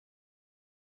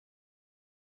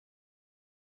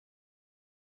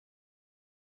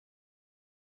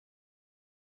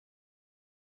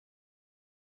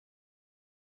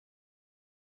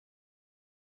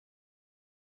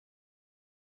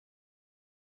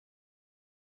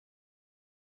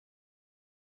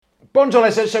Bonjour,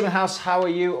 ladies and gentlemen, house. How are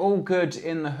you? All good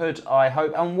in the hood, I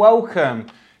hope. And welcome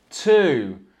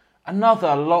to another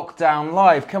lockdown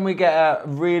live. Can we get a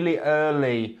really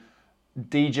early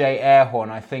DJ air horn?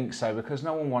 I think so, because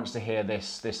no one wants to hear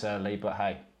this early, but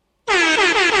hey.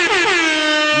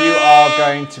 You are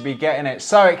going to be getting it.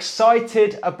 So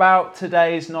excited about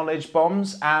today's knowledge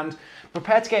bombs and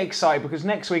prepare to get excited because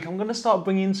next week I'm going to start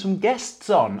bringing some guests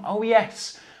on. Oh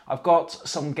yes. I've got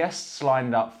some guests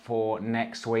lined up for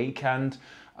next week and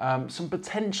some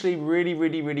potentially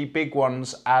really big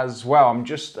ones as well. I'm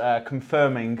just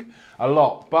confirming a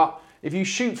lot. But if you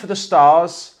shoot for the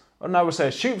stars, or no, we'll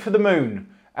say shoot for the moon.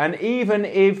 And even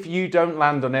if you don't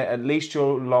land on it, at least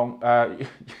you're long...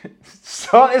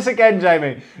 Start this again,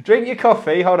 Jamie. Drink your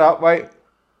coffee. Hold up, wait.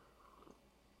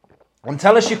 And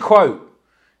tell us your quote.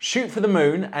 Shoot for the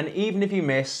moon, and even if you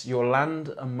miss, you'll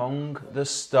land among the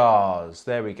stars.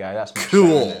 There we go. That's much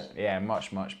cool. Better. Yeah,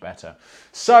 much better.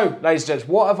 So, ladies and gents,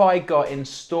 what have I got in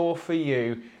store for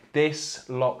you this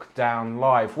lockdown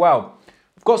live? Well,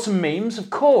 we've got some memes,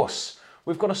 of course.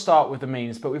 We've got to start with the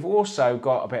memes, but we've also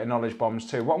got a bit of knowledge bombs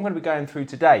too. What I'm going to be going through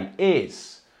today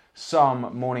is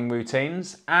some morning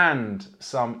routines and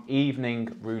some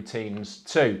evening routines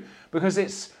too, because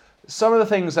it's some of the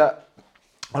things that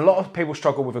a lot of people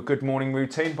struggle with a good morning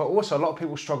routine, but also a lot of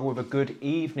people struggle with a good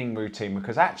evening routine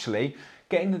because actually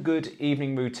getting a good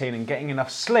evening routine and getting enough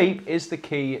sleep is the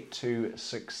key to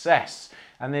success.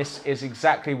 And this is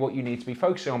exactly what you need to be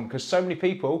focusing on because so many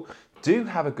people do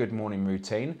have a good morning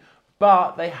routine,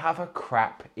 but they have a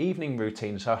crap evening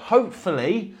routine. So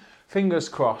hopefully, fingers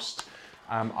crossed,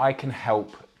 I can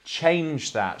help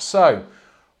change that. So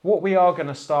what we are going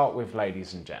to start with,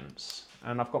 ladies and gents,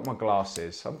 and I've got my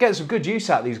glasses. I'm getting some good use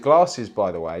out of these glasses,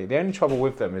 by the way. The only trouble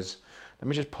with them is, let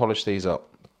me just polish these up,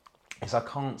 is I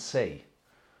can't see.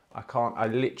 I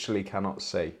literally cannot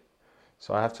see.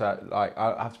 So I have to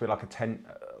be like an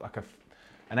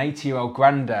 80-year-old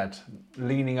granddad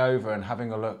leaning over and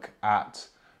having a look at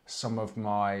some of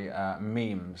my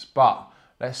memes. But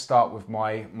let's start with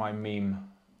my meme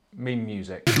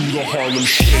music. Do the Harlem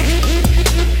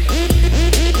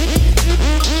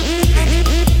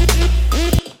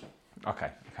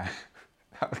Okay.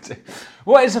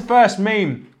 What is the first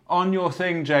meme on your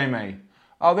thing, Jamie?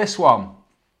 Oh, this one.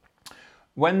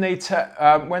 When they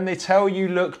tell you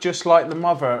look just like the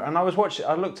mother, and I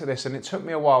looked at this and it took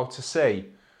me a while to see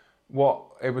what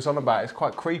it was on about. It's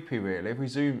quite creepy, really.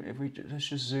 Let's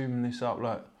just zoom this up.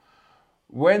 Look,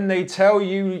 when they tell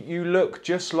you you look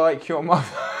just like your mother.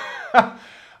 I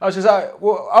was just like,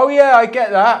 well, oh yeah, I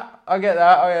get that. Oh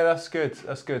yeah, that's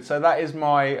good. So that is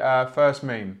my first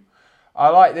meme. I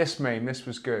like this meme. This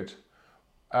was good.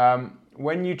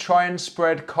 When you try and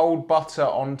spread cold butter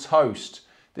on toast.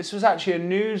 This was actually a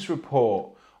news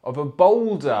report of a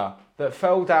boulder that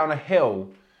fell down a hill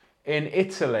in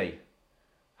Italy.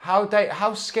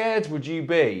 How scared would you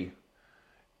be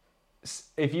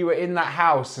if you were in that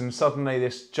house and suddenly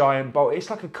this giant boulder... It's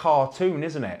like a cartoon,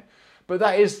 isn't it? But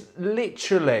that is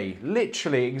literally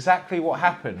exactly what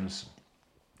happens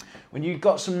when you've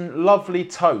got some lovely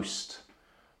toast.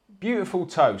 Beautiful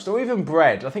toast, or even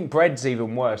bread. I think bread's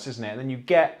even worse, isn't it? And then you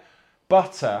get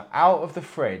butter out of the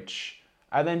fridge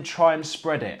and then try and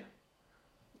spread it.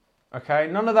 Okay,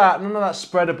 none of that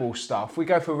spreadable stuff. We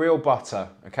go for real butter,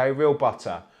 okay, real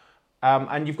butter.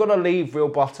 And you've got to leave real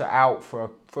butter out for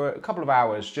a couple of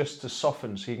hours just to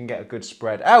soften so you can get a good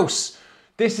spread. Else,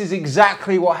 this is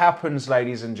exactly what happens,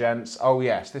 ladies and gents. Oh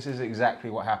yes, this is exactly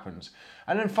what happens.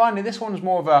 And then finally, this one's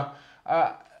more of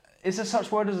a... is there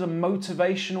such word as a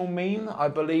motivational meme? I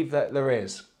believe that there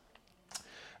is.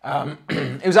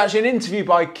 It was actually an interview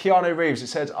by Keanu Reeves. It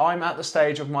said, I'm at the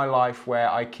stage of my life where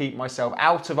I keep myself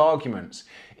out of arguments.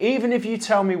 Even if you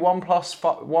tell me 1 plus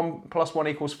 1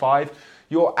 equals 5,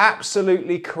 you're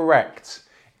absolutely correct.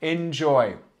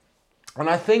 Enjoy. And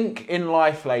I think in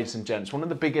life, ladies and gents, one of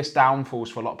the biggest downfalls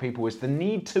for a lot of people is the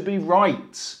need to be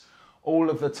right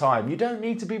all of the time. You don't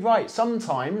need to be right.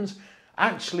 Sometimes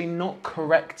actually not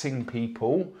correcting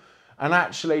people and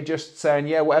actually just saying,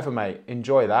 yeah, whatever, mate,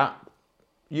 enjoy that.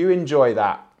 You enjoy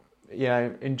that,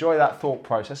 enjoy that thought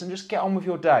process and just get on with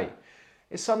your day.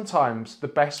 It's sometimes the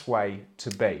best way to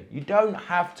be. You don't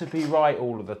have to be right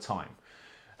all of the time.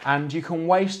 And you can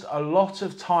waste a lot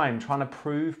of time trying to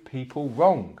prove people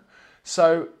wrong.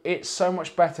 So it's so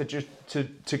much better just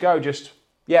to go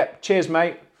cheers,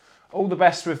 mate. All the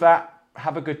best with that.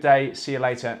 Have a good day. See you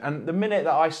later. And the minute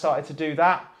that I started to do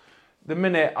that, the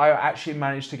minute I actually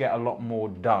managed to get a lot more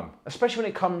done, especially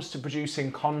when it comes to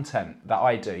producing content that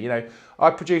I do.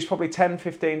 I produce probably 10,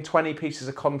 15, 20 pieces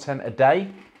of content a day.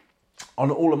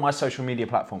 on all of my social media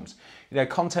platforms.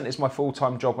 Content is my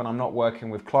full-time job when I'm not working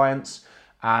with clients,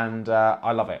 and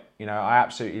I love it. I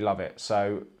absolutely love it.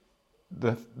 So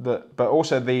but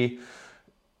also the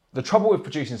trouble with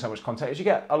producing so much content is you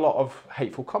get a lot of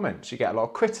hateful comments, you get a lot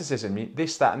of criticism,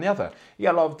 this, that, and the other. You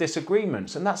get a lot of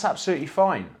disagreements, and that's absolutely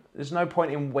fine. There's no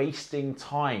point in wasting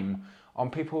time on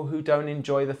people who don't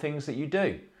enjoy the things that you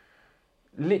do.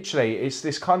 Literally, it's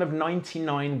this kind of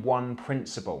 99-1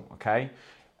 principle, okay?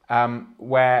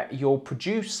 Where you'll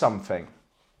produce something,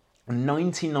 and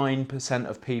 99%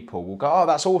 of people will go, oh,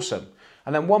 that's awesome.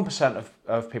 And then 1%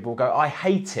 of people will go, I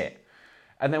hate it.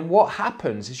 And then what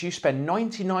happens is you spend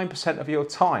 99% of your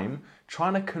time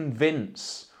trying to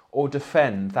convince or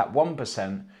defend that 1%,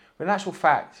 when in actual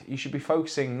fact, you should be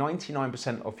focusing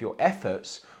 99% of your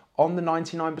efforts on the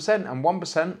 99% and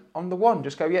 1% on the 1.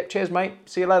 Just go, yep, cheers, mate,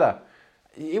 see you later.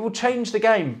 It will change the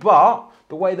game, but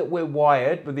the way that we're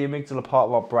wired with the amygdala part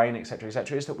of our brain, etc.,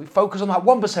 is that we focus on that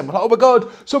 1%. We're like, oh my God,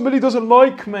 somebody doesn't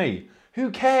like me. Who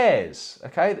cares?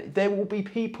 Okay, there will be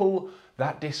people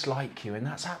that dislike you, and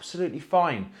that's absolutely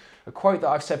fine. A quote that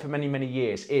I've said for many, many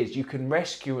years is, you can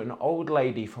rescue an old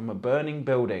lady from a burning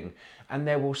building, and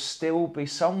there will still be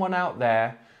someone out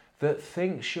there that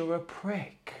thinks you're a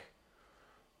prick.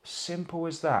 Simple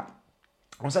as that.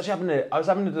 I was having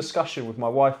a discussion with my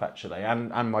wife actually,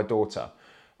 and my daughter,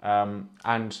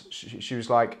 and she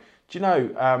was like, do you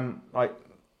know, like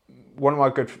one of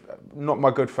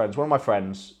my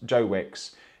friends, Joe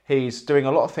Wicks, he's doing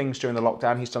a lot of things during the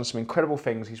lockdown. He's done some incredible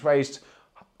things. He's raised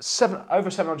over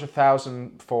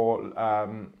 700,000 for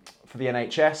the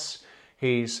NHS.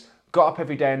 He's got up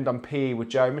every day and done PE with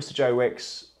Joe, Mr. Joe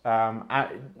Wicks,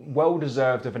 well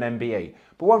deserved of an MBE.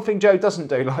 But one thing Joe doesn't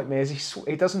do, like me, is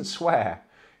he doesn't swear.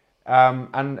 I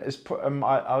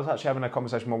was actually having a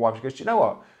conversation with my wife. She goes, do you know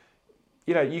what?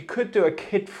 You could do a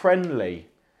kid-friendly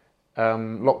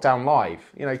lockdown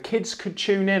live. Kids could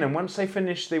tune in, and once they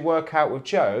finish the workout with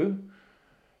Joe,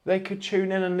 they could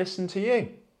tune in and listen to you.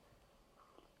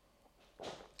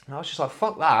 And I was just like,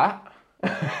 fuck that.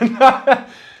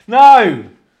 No,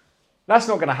 that's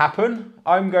not going to happen.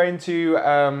 I'm going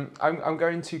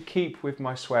to keep with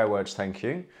my swear words, thank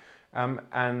you.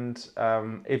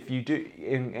 If you do,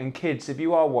 and kids, if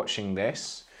you are watching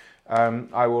this,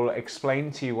 I will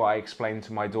explain to you what I explained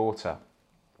to my daughter,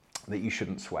 that you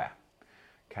shouldn't swear.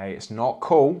 Okay, it's not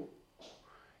cool,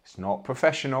 it's not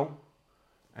professional,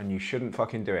 and you shouldn't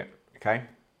fucking do it. Okay,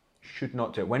 should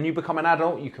not do it. When you become an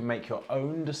adult, you can make your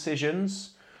own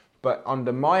decisions, but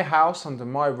under my house, under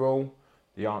my rule,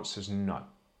 the answer is no.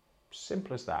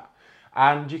 Simple as that.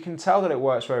 And you can tell that it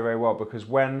works very, very well, because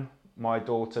when my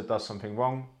daughter does something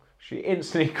wrong, she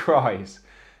instantly cries.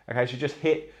 Okay, she just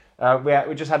hit.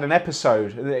 We just had an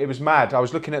episode. It was mad. I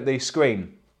was looking at the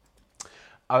screen.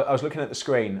 I was looking at the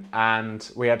screen, and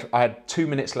I had 2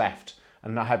 minutes left,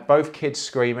 and I had both kids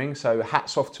screaming. So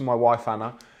hats off to my wife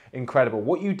Anna. Incredible.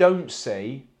 What you don't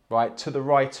see, right to the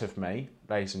right of me,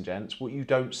 ladies and gents, what you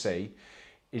don't see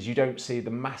is you don't see the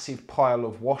massive pile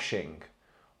of washing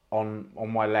on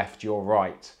my left, your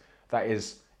right. That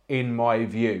is in my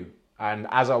view. And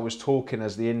as I was talking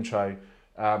as the intro,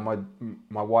 my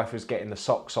wife was getting the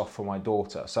socks off for my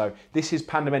daughter. So this is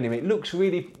pandemonium. It looks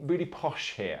really, really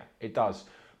posh here. It does.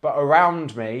 But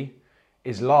around me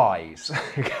is lies,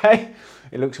 okay?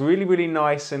 It looks really, really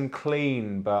nice and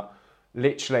clean, but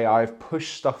literally I've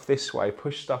pushed stuff this way,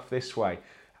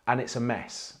 and it's a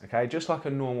mess, okay? Just like a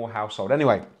normal household.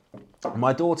 Anyway,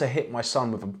 my daughter hit my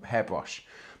son with a hairbrush.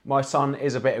 My son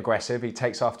is a bit aggressive. He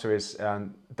takes after his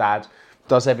dad,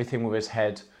 does everything with his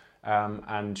head,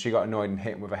 and she got annoyed and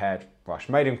hit him with a hairbrush.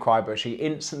 Made him cry, but she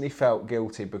instantly felt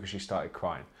guilty because she started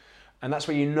crying. And that's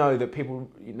where you know that people,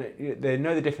 they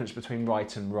know the difference between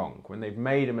right and wrong. When they've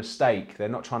made a mistake, they're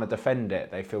not trying to defend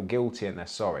it. They feel guilty and they're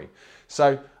sorry.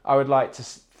 So I would like to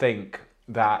think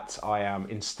that I am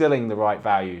instilling the right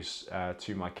values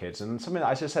to my kids. And something that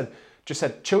I just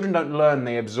said, children don't learn,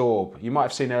 they absorb. You might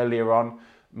have seen earlier on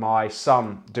my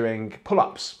son doing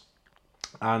pull-ups.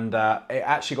 And it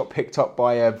actually got picked up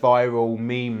by a viral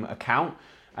meme account.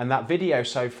 And that video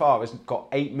so far has got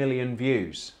 8 million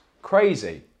views.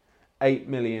 Crazy. 8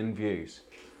 million views.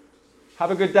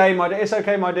 Have a good day, my dear. It's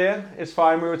okay, my dear. It's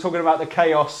fine. We were talking about the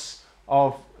chaos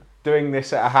of doing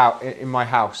this at a house, in my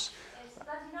house. It's a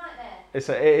bloody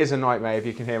nightmare. It is a nightmare, if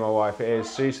you can hear my wife. It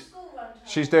is.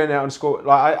 She's doing it on school.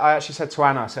 Like I actually said to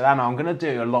Anna, Anna, I'm going to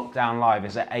do a lockdown live.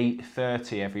 It's at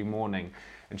 8:30 every morning.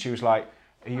 And she was like,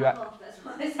 she was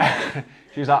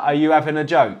like, are you having a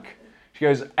joke? She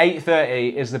goes,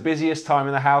 8:30 is the busiest time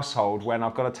in the household when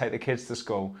I've got to take the kids to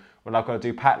school, when I've got to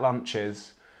do packed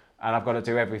lunches, and I've got to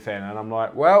do everything. And I'm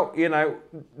like, well, you know,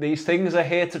 these things are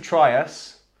here to try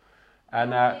us.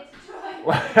 And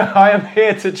I am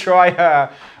here to try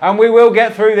her. And we will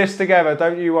get through this together,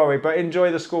 don't you worry. But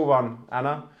enjoy the school run,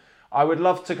 Anna. I would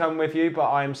love to come with you, but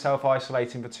I am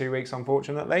self-isolating for 2 weeks,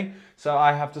 unfortunately. So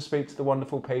I have to speak to the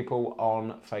wonderful people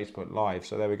on Facebook Live.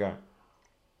 So there we go.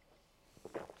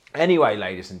 Anyway,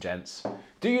 ladies and gents,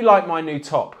 do you like my new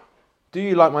top? Do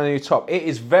you like my new top? It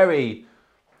is very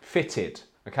fitted,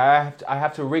 okay? I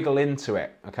have to wriggle into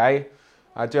it, okay?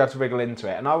 I do have to wriggle into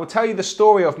it. And I will tell you the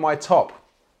story of my top.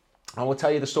 On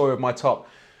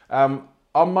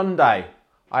Monday,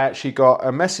 I actually got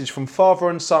a message from Father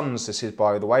and Sons. This is,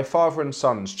 by the way, Father and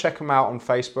Sons. Check them out on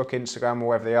Facebook, Instagram, or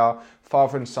wherever they are.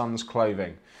 Father and Sons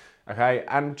Clothing. Okay,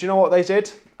 and do you know what they did?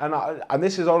 And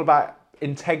this is all about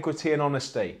integrity and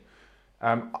honesty.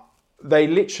 They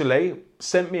literally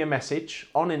sent me a message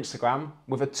on Instagram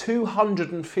with a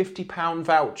 £250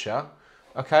 voucher.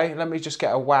 Okay, let me just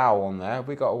get a wow on there. Have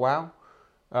we got a wow?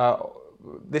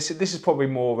 This is probably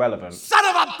more relevant. Son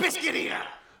of a biscuit eater!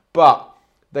 But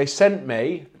they sent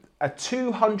me a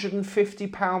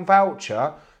 £250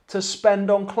 voucher to spend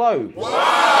on clothes.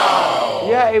 Wow!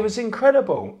 Yeah, it was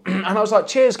incredible. And I was like,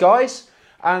 cheers, guys.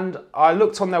 And I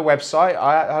looked on their website.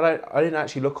 I didn't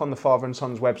actually look on the Father and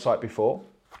Sons website before.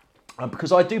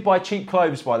 Because I do buy cheap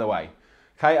clothes, by the way.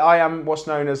 Okay, I am what's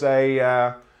known as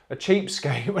a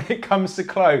cheapskate when it comes to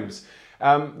clothes.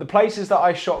 The places that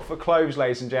I shop for clothes,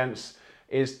 ladies and gents,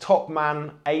 is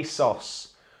Topman, ASOS.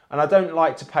 And I don't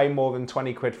like to pay more than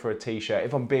 20 quid for a t-shirt,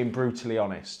 if I'm being brutally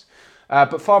honest.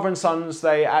 But Father and Sons,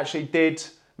 they actually did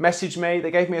message me.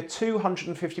 They gave me a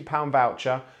 £250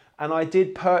 voucher, and I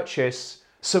did purchase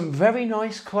some very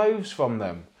nice clothes from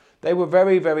them. They were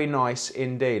very, very nice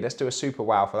indeed. Let's do a super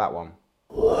wow for that one.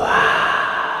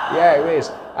 Wow! Yeah, it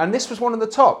is. And this was one of the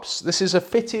tops. This is a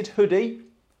fitted hoodie,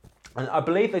 and I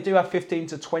believe they do have 15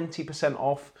 to 20%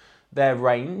 off their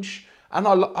range. And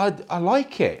I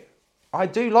like it. I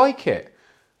do like it.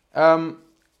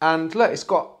 And look, it's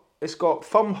got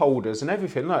thumb holders and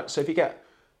everything. Look, so if you get,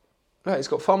 look, it's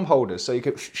got thumb holders, so you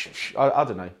could. I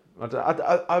don't know.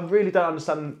 I really don't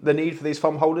understand the need for these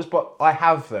thumb holders, but I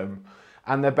have them,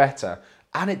 and they're better.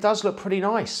 And it does look pretty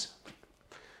nice.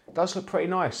 It does look pretty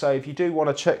nice. So if you do want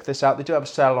to check this out, they do have a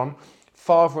sale on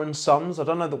Father and Sons. I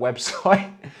don't know the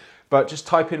website, but just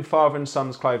type in Father and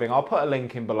Sons Clothing. I'll put a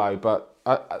link in below, but.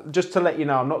 Just to let you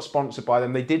know, I'm not sponsored by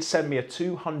them. They did send me a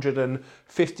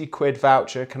 250 quid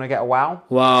voucher. Can I get a wow?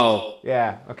 Wow.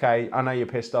 Yeah, okay. I know you're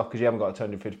pissed off because you haven't got a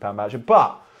 £250 voucher,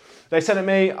 but they sent it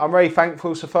me. I'm very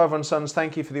thankful. So Father and Sons,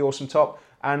 thank you for the awesome top.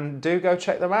 And do go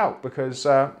check them out because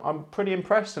I'm pretty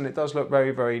impressed and it does look very,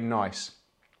 very nice.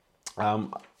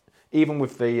 Even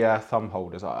with the thumb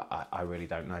holders, I really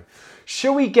don't know.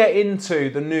 Shall we get into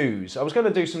the news? I was going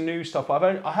to do some news stuff, but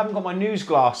I haven't got my news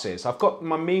glasses. I've got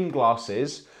my meme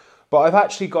glasses, but I've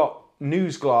actually got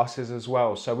news glasses as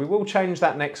well. So we will change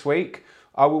that next week.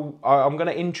 I'm going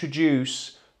to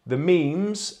introduce the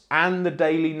memes and the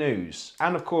daily news.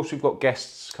 And of course, we've got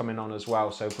guests coming on as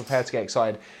well. So prepare to get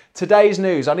excited. Today's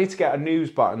news, I need to get a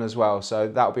news button as well. So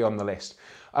that'll be on the list.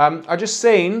 I just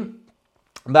seen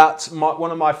that one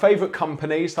of my favourite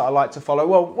companies that I like to follow,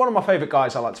 well, one of my favourite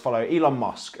guys I like to follow, Elon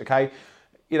Musk, okay?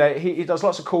 You know, he does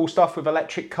lots of cool stuff with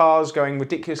electric cars going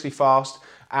ridiculously fast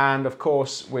and, of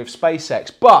course, with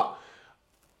SpaceX. But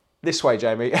this way,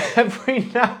 Jamie, every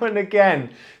now and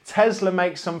again, Tesla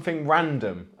makes something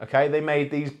random, okay? They made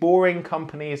these boring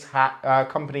company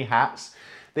hats.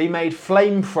 They made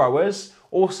flamethrowers,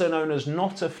 also known as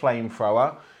not a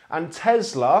flamethrower. And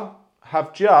Tesla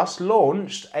have just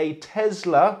launched a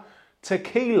Tesla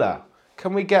tequila.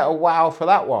 Can we get a wow for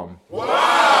that one?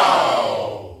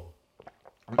 Wow!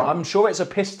 I'm sure it's a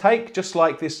piss take, just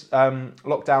like this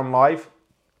Lockdown Live.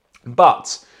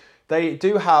 But they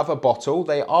do have a bottle.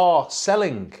 They are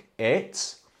selling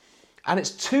it. And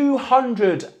it's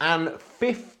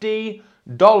 $250.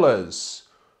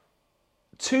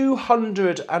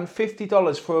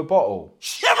 $250 for a bottle.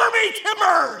 Shiver me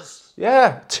timbers!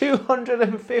 Yeah,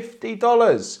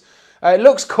 $250. It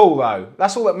looks cool though.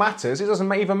 That's all that matters. It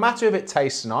doesn't even matter if it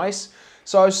tastes nice.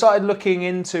 So I started looking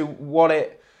into what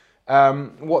they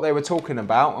were talking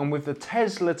about, and with the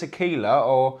Tesla tequila,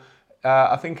 or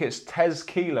I think it's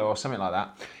Tezquila or something like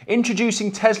that.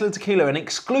 Introducing Tesla tequila, an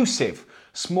exclusive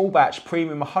small batch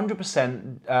premium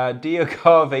 100% de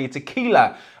agave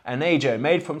tequila anejo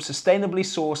made from sustainably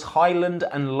sourced highland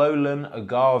and lowland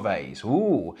agaves.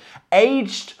 Ooh,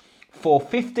 aged for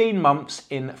 15 months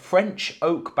in French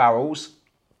oak barrels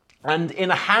and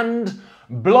in a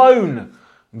hand-blown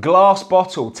Glass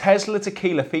bottle. Tesla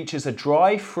tequila features a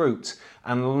dry fruit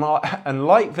and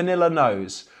light vanilla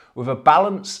nose with a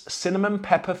balanced cinnamon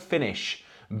pepper finish.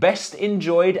 Best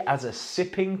enjoyed as a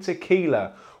sipping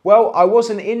tequila. Well, I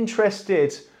wasn't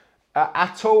interested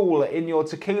at all in your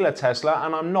tequila, Tesla,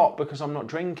 and I'm not, because I'm not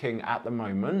drinking at the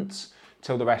moment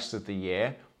till the rest of the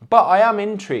year. But I am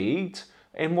intrigued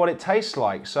in what it tastes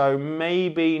like. So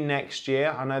maybe next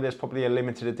year. I know there's probably a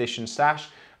limited edition stash,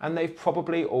 and they've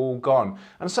probably all gone.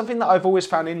 And something that I've always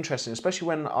found interesting, especially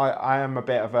when I am a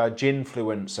bit of a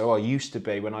gin-fluencer, or I used to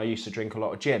be when I used to drink a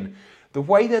lot of gin, the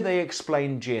way that they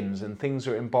explain gins and things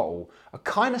that are in bottle are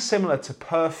kind of similar to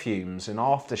perfumes and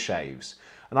aftershaves.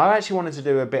 And I actually wanted to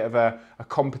do a bit of a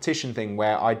competition thing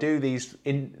where I do these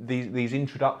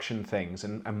introduction things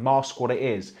and mask what it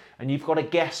is. And you've got to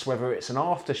guess whether it's an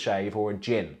aftershave or a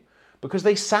gin, because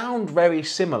they sound very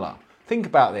similar. Think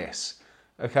about this,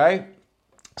 okay?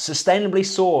 Sustainably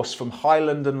sourced from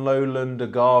highland and lowland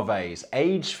agaves,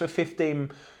 aged for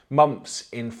 15 months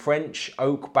in French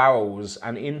oak barrels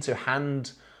and into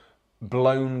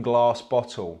hand-blown glass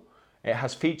bottle. It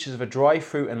has features of a dry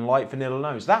fruit and light vanilla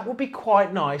nose. That would be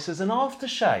quite nice as an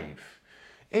aftershave.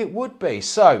 It would be.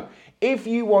 So, if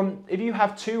you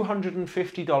have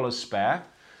 $250 spare,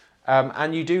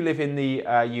 and you do live in the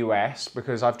US,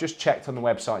 because I've just checked on the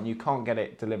website and you can't get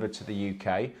it delivered to the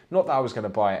UK, not that I was going to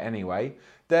buy it anyway,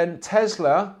 then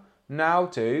Tesla now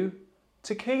do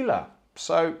tequila.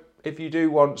 So, if you do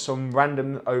want some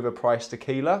random overpriced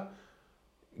tequila,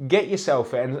 get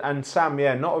yourself it. And Sam,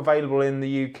 yeah, not available in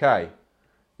the UK.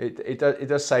 It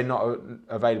does say not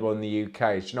available in the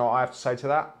UK. Do you know what I have to say to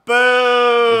that?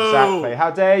 Boo! Exactly.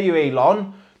 How dare you,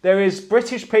 Elon? There is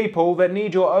British people that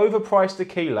need your overpriced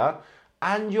tequila,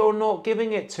 and you're not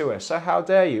giving it to us. So how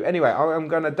dare you? Anyway, I'm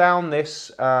going to down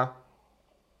this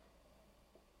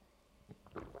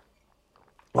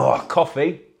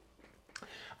coffee,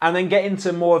 and then get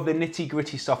into more of the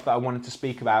nitty-gritty stuff that I wanted to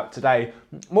speak about today.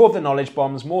 More of the knowledge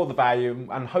bombs, more of the value,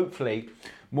 and hopefully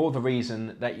more of the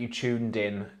reason that you tuned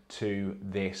in to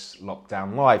this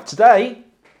Lockdown Live. Today,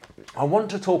 I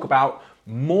want to talk about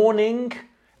morning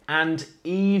and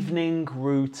evening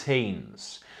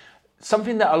routines.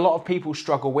 Something that a lot of people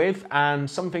struggle with, and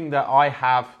something that I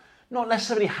have not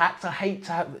necessarily hacked. I hate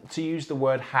to use the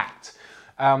word hacked,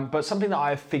 but something that I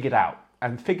have figured out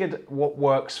and figured what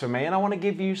works for me. And I want to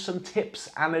give you some tips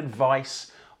and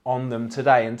advice on them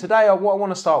today. And today, what I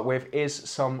want to start with is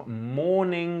some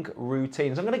morning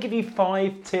routines. I'm going to give you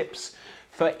 5 tips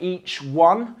for each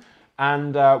one,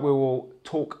 and we will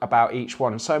talk about each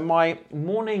one. So my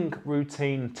morning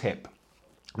routine tip,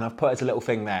 and I've put as a little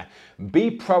thing there,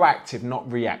 be proactive,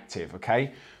 not reactive,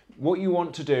 okay? What you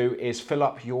want to do is fill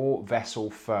up your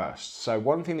vessel first. So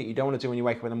one thing that you don't want to do when you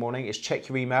wake up in the morning is check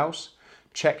your emails,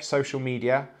 check social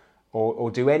media,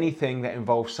 or do anything that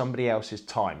involves somebody else's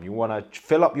time. You want to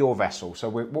fill up your vessel. So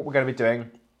what we're going to be doing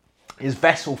is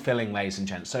vessel filling, ladies and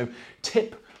gents. So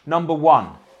tip number 1,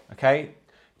 okay?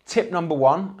 Tip number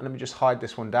 1, and let me just hide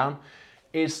this one down,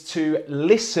 is to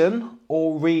listen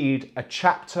or read a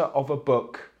chapter of a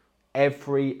book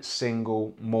every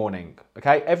single morning,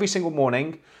 okay? Every single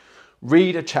morning,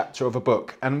 read a chapter of a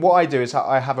book. And what I do is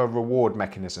I have a reward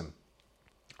mechanism.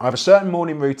 I have a certain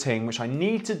morning routine which I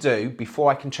need to do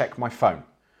before I can check my phone.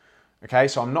 Okay,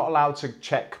 so I'm not allowed to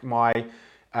check my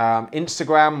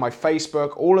Instagram, my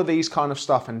Facebook, all of these kind of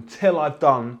stuff until I've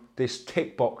done this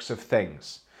tick box of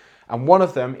things. And one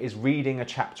of them is reading a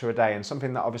chapter a day, and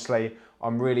something that obviously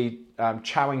I'm really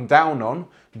chowing down on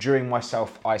during my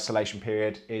self-isolation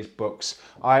period is books.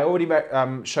 I already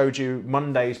showed you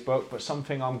Monday's book, but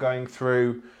something I'm going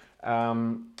through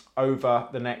over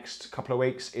the next couple of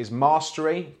weeks is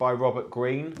Mastery by Robert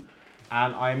Greene,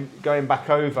 and I'm going back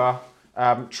over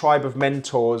Tribe of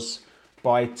Mentors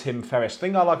by Tim Ferriss. The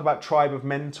thing I like about Tribe of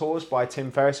Mentors by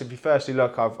Tim Ferriss, if you firstly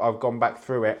look, I've gone back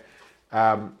through it,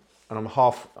 and I'm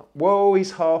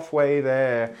he's halfway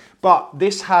there. But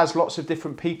this has lots of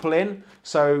different people in,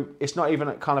 so it's not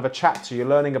even kind of a chapter. You're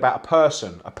learning about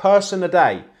a person a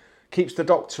day, keeps the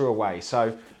doctor away.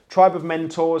 So Tribe of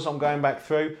Mentors, I'm going back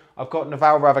through. I've got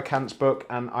Naval Ravikant's book,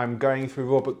 and I'm going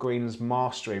through Robert Greene's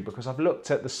Mastery, because I've looked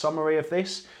at the summary of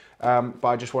this, but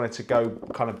I just wanted to go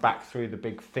kind of back through the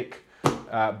big thick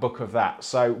book of that.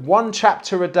 So 1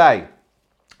 chapter a day.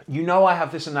 You know I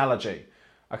have this analogy,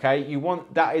 okay?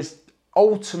 That is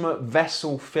ultimate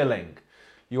vessel filling.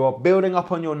 You are building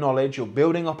up on your knowledge, you're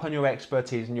building up on your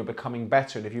expertise, and you're becoming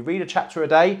better. And if you read a chapter a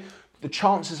day, the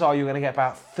chances are you're going to get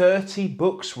about 30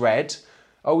 books read.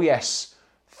 Oh yes,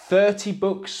 30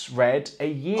 books read a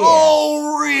year.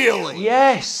 Oh, really?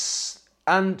 Yes.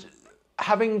 And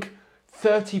having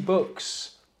 30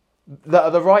 books that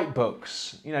are the right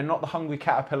books, not the Hungry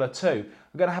Caterpillar 2,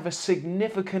 are going to have a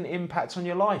significant impact on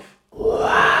your life. They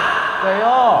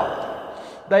are.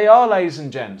 They are, ladies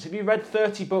and gents. If you read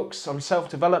 30 books on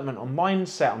self-development, on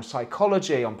mindset, on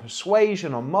psychology, on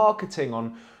persuasion, on marketing,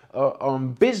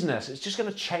 on business, it's just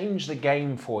going to change the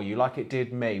game for you like it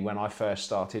did me when I first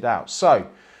started out. So,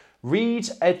 read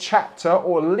a chapter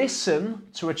or listen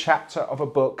to a chapter of a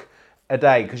book a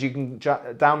day, because you can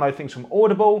download things from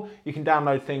Audible, you can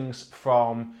download things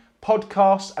from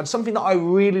podcasts, and something that I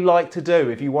really like to do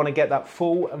if you want to get that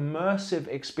full immersive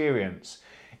experience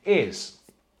is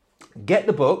get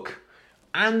the book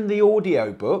and the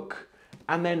audio book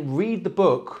and then read the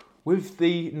book with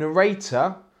the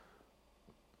narrator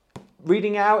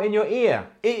reading it out in your ear.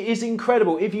 It is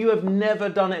incredible. If you have never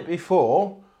done it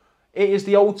before, it is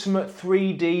the ultimate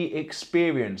 3D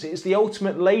experience. It's the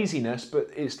ultimate laziness, but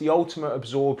it's the ultimate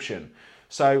absorption.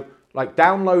 So,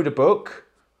 download a book,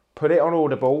 put it on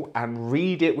Audible, and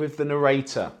read it with the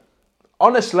narrator.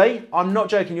 Honestly, I'm not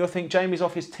joking. You'll think Jamie's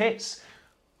off his tits.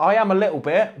 I am a little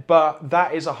bit, but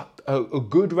that is a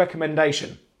good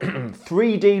recommendation.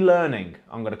 3D learning,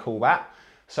 I'm going to call that.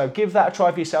 So give that a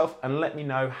try for yourself and let me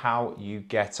know how you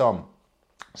get on.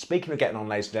 Speaking of getting on,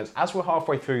 ladies and gents, as we're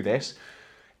halfway through this,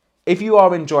 if you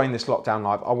are enjoying this lockdown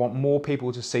live, I want more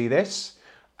people to see this.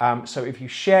 So if you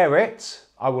share it,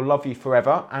 I will love you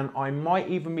forever. And I might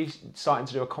even be starting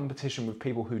to do a competition with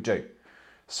people who do.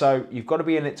 So you've got to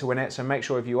be in it to win it. So make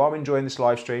sure if you are enjoying this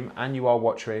live stream and you are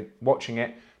watching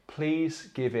it, please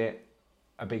give it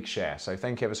a big share. So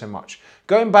thank you ever so much.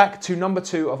 Going back to number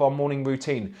 2 of our morning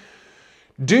routine.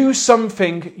 Do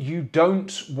something you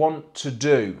don't want to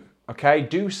do. Okay,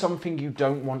 do something you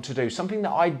don't want to do. Something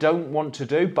that I don't want to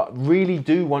do, but really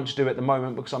do want to do at the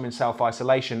moment because I'm in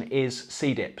self-isolation, is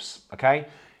sea dips. Okay,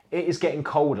 it is getting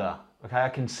colder. Okay, I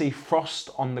can see frost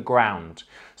on the ground.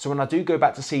 So when I do go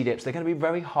back to sea dips, they're going to be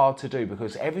very hard to do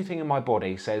because everything in my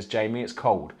body says, Jamie, it's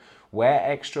cold. Wear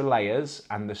extra layers.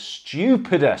 And the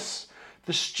stupidest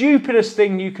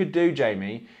thing you could do,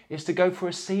 Jamie, is to go for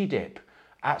a sea dip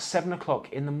at 7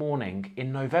 o'clock in the morning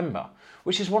in November,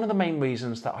 which is one of the main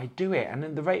reasons that I do it. And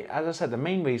as I said, the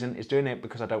main reason is doing it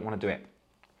because I don't want to do it.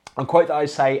 A quote that I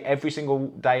say every single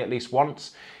day at least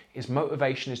once is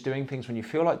motivation is doing things when you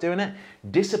feel like doing it.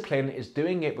 Discipline is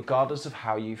doing it regardless of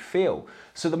how you feel.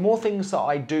 So the more things that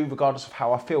I do regardless of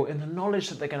how I feel, in the knowledge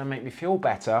that they're going to make me feel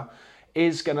better,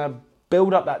 is going to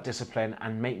build up that discipline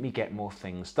and make me get more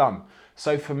things done.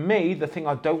 So for me, the thing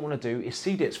I don't want to do is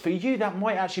sea dips. For you, that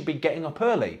might actually be getting up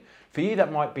early. For you,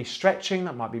 that might be stretching,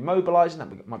 that might be mobilizing,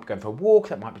 that might be going for a walk,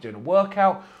 that might be doing a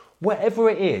workout. Whatever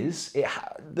it is,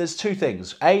 there's 2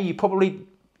 things. A,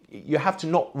 you have to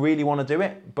not really want to do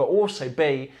it, but also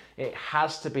B, it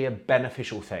has to be a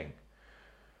beneficial thing.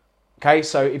 Okay,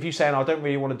 so if you're saying, I don't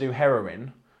really want to do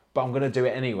heroin, but I'm going to do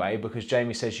it anyway because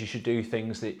Jamie says you should do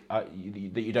things that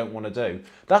you don't want to do.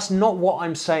 That's not what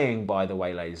I'm saying, by the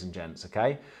way, ladies and gents,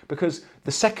 okay? Because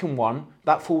the second one,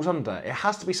 that falls under. It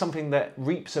has to be something that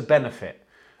reaps a benefit.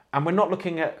 And we're not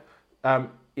looking at,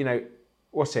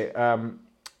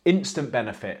 instant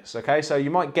benefits, okay? So you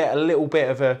might get a little bit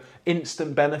of a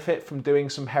instant benefit from doing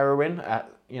some heroin at,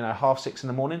 6:30 in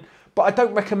the morning, but I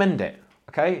don't recommend it,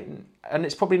 okay? And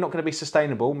it's probably not going to be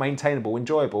sustainable, maintainable,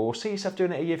 enjoyable, or see yourself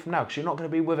doing it a year from now because you're not going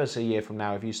to be with us a year from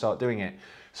now if you start doing it.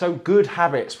 So good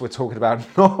habits we're talking about,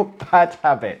 not bad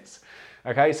habits.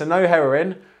 Okay, so no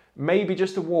heroin, maybe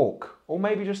just a walk or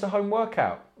maybe just a home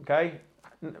workout, okay?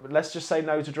 Let's just say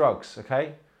no to drugs,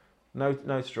 okay? No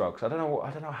to drugs. I don't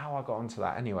know how I got onto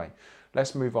that. Anyway,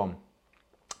 let's move on.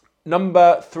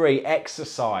 Number 3,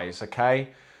 exercise, okay?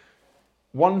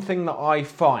 One thing that I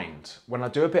find when I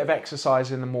do a bit of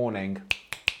exercise in the morning,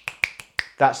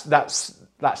 that's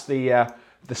the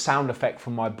sound effect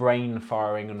from my brain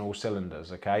firing on all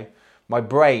cylinders, okay? My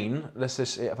brain, let's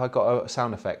just see if I got a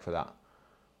sound effect for that.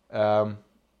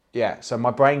 Yeah, so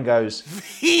my brain goes,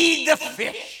 Feed the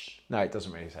fish. No, it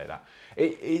doesn't really say that.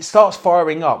 It starts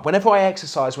firing up. Whenever I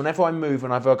exercise, whenever I move,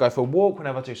 whenever I go for a walk,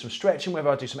 whenever I do some stretching, whenever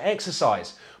I do some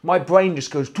exercise, my brain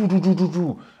just goes doo, doo, doo, doo,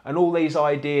 doo, and all these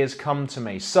ideas come to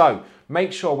me. So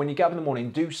make sure when you get up in the morning,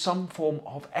 do some form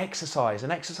of exercise.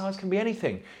 And exercise can be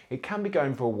anything. It can be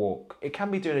going for a walk. It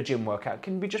can be doing a gym workout. It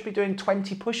can be just doing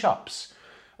 20 push-ups.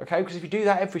 Okay, because if you do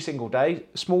that every single day,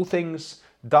 small things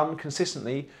done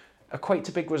consistently equate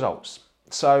to big results.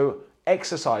 So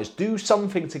exercise, do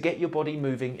something to get your body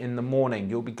moving in the morning.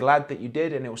 You'll be glad that you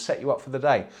did and it will set you up for the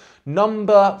day.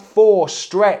 Number 4,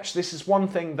 stretch. This is one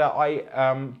thing that I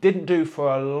didn't do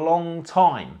for a long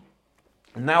time.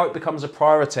 Now it becomes a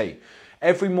priority.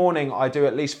 Every morning I do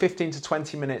at least 15 to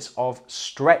 20 minutes of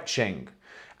stretching.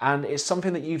 And it's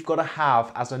something that you've got to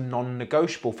have as a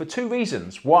non-negotiable for two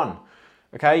reasons. One,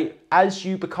 okay, as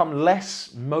you become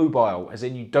less mobile, as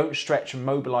in you don't stretch and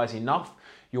mobilize enough,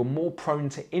 you're more prone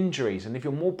to injuries. And if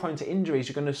you're more prone to injuries,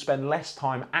 you're going to spend less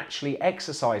time actually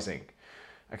exercising.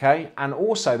 Okay, and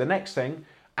also the next thing,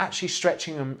 actually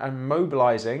stretching and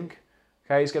mobilizing,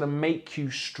 okay, is going to make you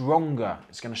stronger.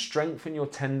 It's going to strengthen your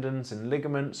tendons and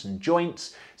ligaments and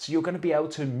joints, so you're going to be able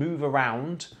to move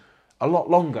around a lot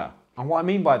longer. And what I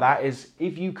mean by that is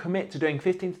if you commit to doing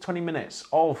 15 to 20 minutes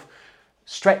of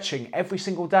stretching every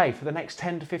single day for the next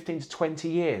 10 to 15 to 20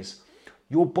 years,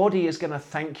 your body is going to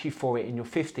thank you for it in your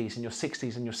 50s and your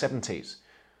 60s and your 70s.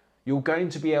 You're going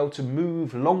to be able to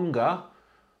move longer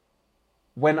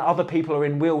when other people are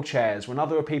in wheelchairs, when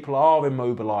other people are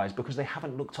immobilized because they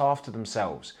haven't looked after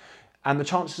themselves. And the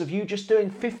chances of you just doing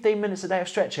 15 minutes a day of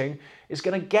stretching is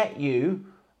going to get you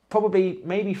probably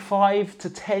maybe 5 to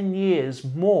 10 years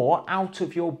more out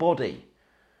of your body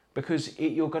because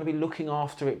you're going to be looking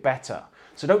after it better.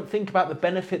 So don't think about the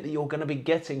benefit that you're going to be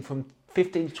getting from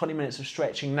 15 to 20 minutes of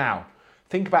stretching now.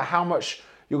 Think about how much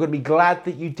you're going to be glad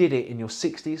that you did it in your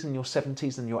 60s and your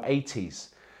 70s and your 80s.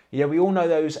 Yeah, we all know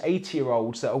those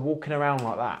 80-year-olds that are walking around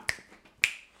like that.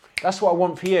 That's what I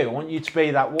want for you. I want you to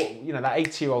be that, you know, that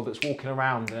 80-year-old that's walking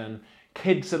around and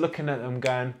kids are looking at them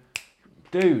going,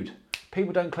 dude,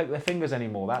 people don't click their fingers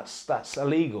anymore. That's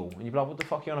illegal. And you're like, what the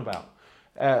fuck are you on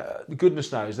about?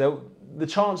 Goodness knows. The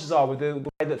chances are, with the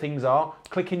way that things are,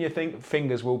 clicking your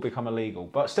fingers will become illegal.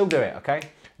 But still do it, okay? If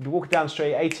you're walking down the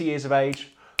street, 80 years of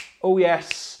age, oh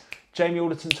yes, Jamie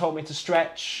Alderton told me to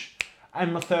stretch.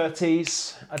 In my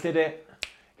 30s, I did it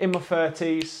in my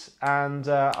 30s, and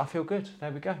I feel good.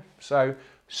 There we go. So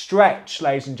stretch,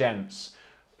 ladies and gents,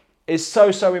 is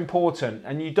so, so important.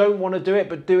 And you don't want to do it,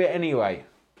 but do it anyway.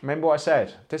 Remember what I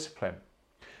said, discipline.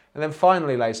 And then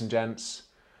finally, ladies and gents,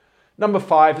 number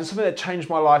 5, and something that changed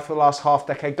my life for the last half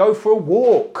decade, go for a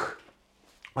walk.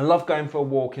 I love going for a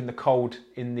walk in the cold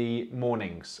in the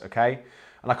mornings, okay?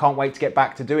 And I can't wait to get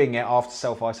back to doing it after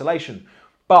self-isolation.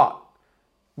 But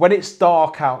when it's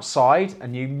dark outside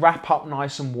and you wrap up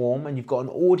nice and warm and you've got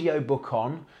an audio book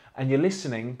on and you're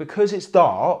listening, because it's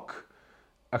dark,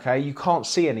 okay, you can't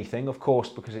see anything, of course,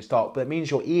 because it's dark, but it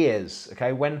means your ears,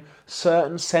 okay, when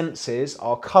certain senses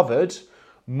are covered,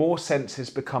 more senses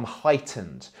become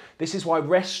heightened. This is why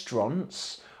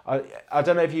restaurants, I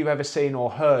don't know if you've ever seen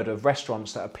or heard of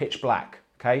restaurants that are pitch black,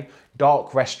 okay,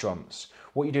 dark restaurants.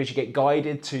 What you do is you get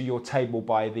guided to your table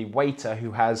by the waiter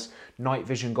who has night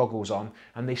vision goggles on,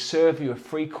 and they serve you a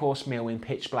 3-course meal in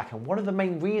pitch black. And one of the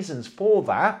main reasons for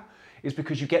that is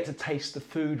because you get to taste the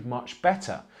food much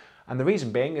better. And the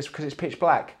reason being is because it's pitch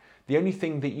black. The only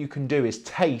thing that you can do is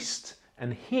taste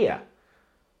and hear.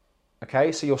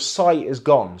 Okay, so your sight is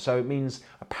gone. So it means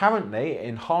apparently it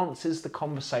enhances the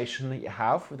conversation that you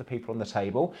have with the people on the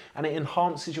table, and it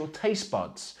enhances your taste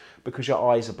buds because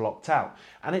your eyes are blocked out.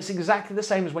 And it's exactly the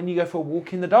same as when you go for a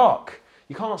walk in the dark.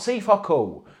 You can't see fuck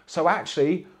all. So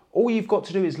actually, all you've got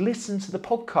to do is listen to the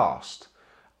podcast.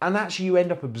 And actually you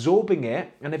end up absorbing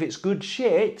it. And if it's good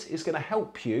shit, it's going to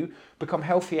help you become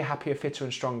healthier, happier, fitter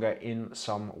and stronger in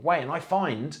some way. And I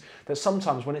find that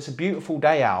sometimes when it's a beautiful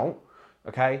day out,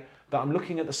 okay, that I'm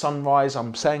looking at the sunrise,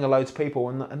 I'm saying hello to people,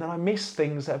 and then I miss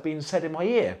things that have been said in my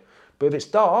ear. But if it's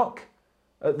dark,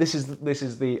 this is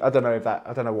the I don't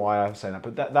know why I'm saying that,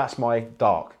 but that's my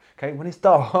dark. Okay, when it's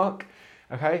dark,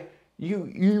 okay,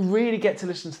 you really get to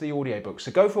listen to the audiobook. So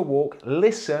go for a walk,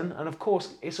 listen, and of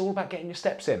course it's all about getting your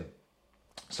steps in.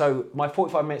 So my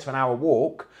 45 minutes to an hour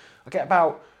walk, I get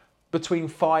about between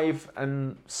 5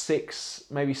 and 6,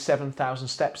 maybe 7,000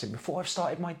 steps in before I've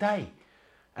started my day.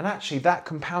 And actually that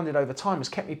compounded over time has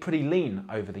kept me pretty lean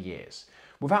over the years.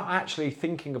 Without actually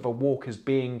thinking of a walk as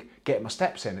being getting my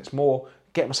steps in, it's more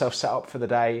getting myself set up for the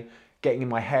day, getting in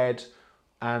my head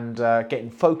and getting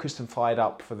focused and fired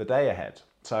up for the day ahead.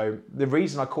 So the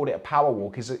reason I called it a power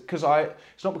walk is because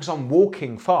it's not because I'm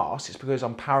walking fast, it's because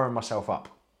I'm powering myself up.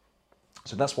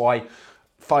 So that's why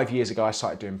 5 years ago I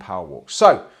started doing power walks.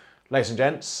 So, ladies and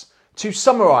gents, to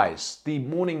summarize the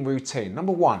morning routine,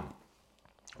 number 1,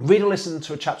 read or listen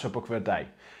to a chapter or book of a day.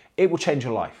 It will change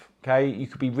your life, okay? You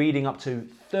could be reading up to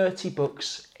 30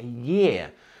 books a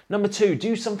year. Number 2,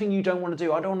 do something you don't want to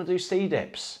do. I don't want to do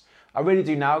C-dips. I really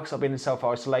do now because I've been in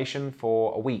self-isolation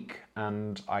for a week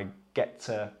and I get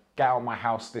to get out of my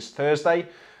house this Thursday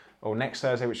or next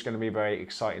Thursday, which is going to be very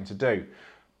exciting to do.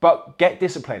 But get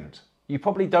disciplined. You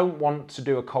probably don't want to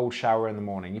do a cold shower in the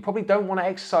morning. You probably don't want to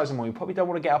exercise in the morning. You probably don't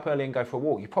want to get up early and go for a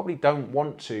walk. You probably don't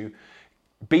want to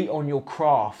beat on your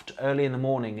craft early in the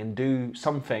morning and do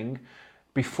something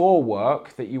before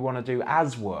work that you want to do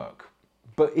as work.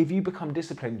 But if you become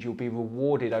disciplined, you'll be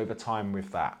rewarded over time with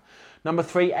that. Number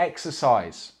 3,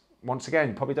 exercise. Once again,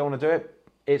 you probably don't want to do it.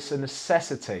 It's a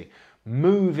necessity.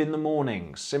 Move in the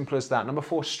mornings, simple as that. Number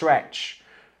 4, stretch.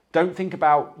 Don't think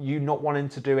about you not wanting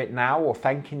to do it now or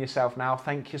thanking yourself now.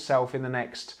 Thank yourself in the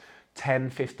next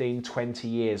 10, 15, 20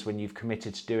 years when you've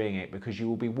committed to doing it, because you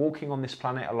will be walking on this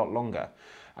planet a lot longer.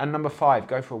 And number 5,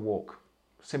 go for a walk.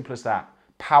 Simple as that.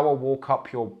 Power walk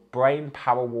up your brain,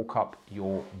 power walk up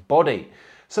your body.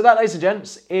 So that, ladies and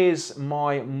gents, is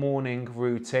my morning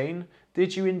routine.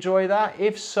 Did you enjoy that?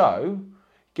 If so,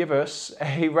 give us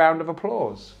a round of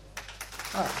applause.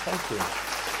 Oh, thank you.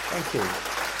 Thank you.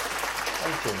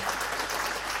 Thank you.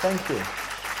 Thank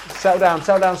you. Settle down,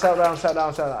 settle down, settle down, settle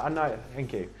down, settle down. I know,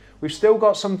 thank you. We've still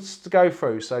got some to go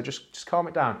through, so just calm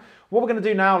it down. What we're going to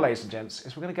do now, ladies and gents,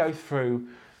 is we're going to go through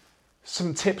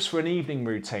some tips for an evening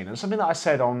routine. And something that I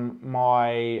said on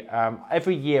my,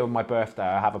 every year on my birthday,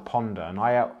 I have a ponder. And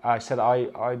I said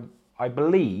I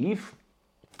believe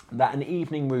that an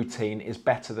evening routine is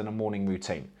better than a morning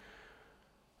routine.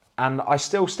 And I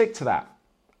still stick to that.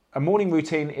 A morning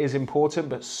routine is important,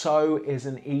 but so is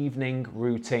an evening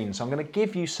routine. So I'm going to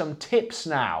give you some tips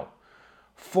now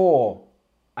for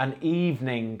an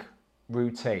evening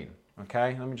routine.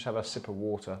 Okay, let me just have a sip of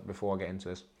water before I get into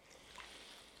this.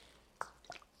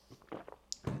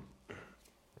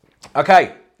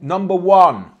 Okay, number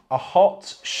 1, a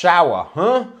hot shower.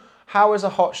 How is a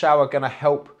hot shower going to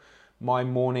help my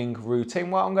morning routine?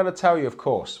 Well, I'm going to tell you, of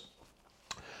course.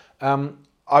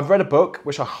 I've read a book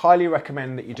which I highly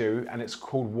recommend that you do, and it's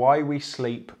called Why We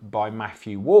Sleep by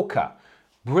Matthew Walker.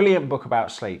 Brilliant book about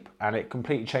sleep, and it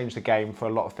completely changed the game for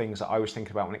a lot of things that I was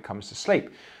thinking about when it comes to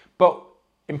sleep. But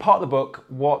in part of the book,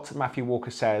 what Matthew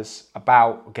Walker says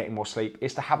about getting more sleep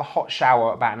is to have a hot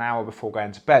shower about an hour before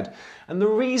going to bed. And the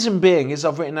reason being is,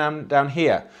 I've written down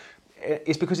here,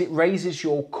 is because it raises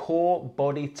your core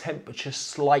body temperature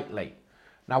slightly.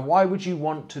 Now, why would you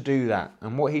want to do that?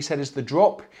 And what he said is the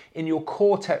drop in your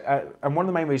core, and one of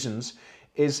the main reasons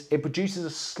is it produces a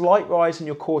slight rise in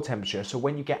your core temperature. So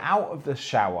when you get out of the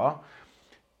shower,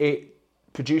 it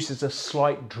produces a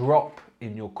slight drop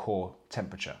in your core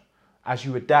temperature as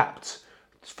you adapt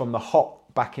from the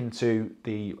hot back into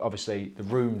obviously the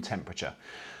room temperature.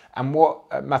 And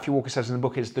what Matthew Walker says in the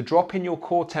book is the drop in your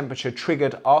core temperature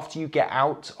triggered after you get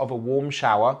out of a warm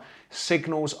shower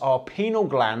signals our pineal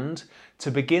gland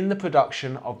to begin the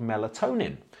production of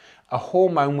melatonin, a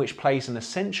hormone which plays an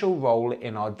essential role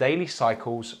in our daily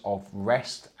cycles of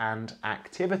rest and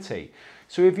activity.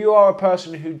 So if you are a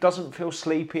person who doesn't feel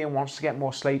sleepy and wants to get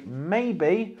more sleep,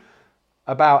 maybe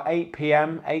about 8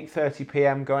 p.m, 8:30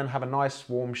 p.m, go and have a nice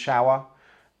warm shower,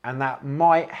 and that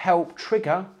might help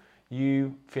trigger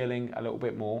you feeling a little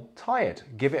bit more tired.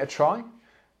 Give it a try.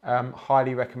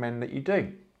 Highly recommend that you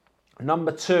do.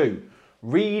 Number 2,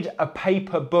 read a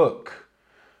paper book.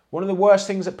 One of the worst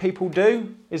things that people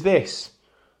do is this.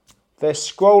 They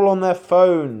scroll on their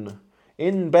phone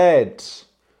in bed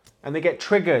and they get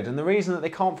triggered. And the reason that they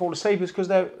can't fall asleep is because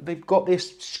they've got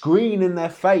this screen in their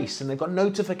face and they've got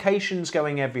notifications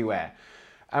going everywhere.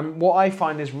 And what I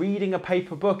find is reading a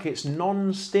paper book, it's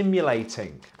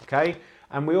non-stimulating, okay?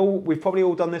 And we've probably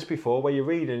all done this before, where you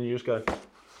read and you just go,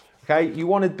 okay? You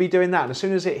want to be doing that. And as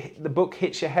soon as the book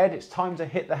hits your head, it's time to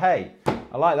hit the hay.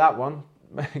 I like that one.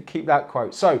 Keep that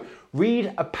quote. So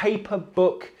read a paper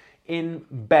book in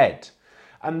bed.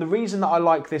 And the reason that I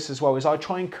like this as well is I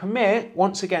try and commit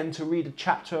once again to read a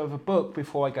chapter of a book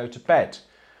before I go to bed.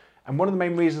 And one of the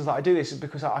main reasons that I do this is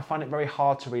because I find it very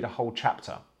hard to read a whole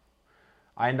chapter.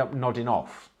 I end up nodding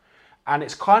off. And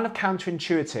it's kind of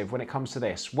counterintuitive when it comes to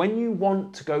this. When you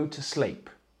want to go to sleep,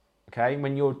 okay,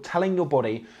 when you're telling your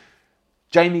body,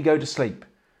 Jamie, go to sleep,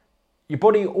 your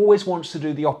body always wants to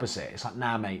do the opposite. It's like,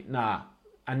 nah, mate, nah.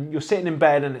 And you're sitting in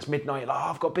bed and it's midnight, you're like,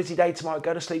 oh, I've got a busy day tomorrow,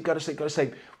 go to sleep, go to sleep, go to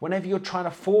sleep. Whenever you're trying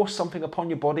to force something upon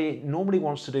your body, it normally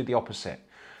wants to do the opposite.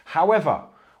 However,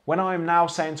 when I'm now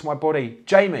saying to my body,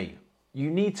 Jamie,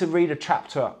 you need to read a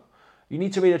chapter. You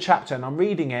need to read a chapter, and I'm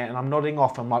reading it and I'm nodding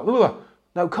off. I'm like, ugh,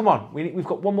 no, come on, we've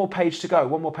got one more page to go,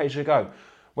 one more page to go.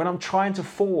 When I'm trying to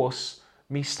force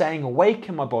me staying awake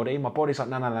in my body's like,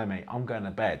 no, mate, I'm going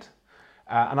to bed.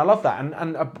 And I love that.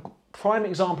 And a prime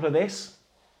example of this,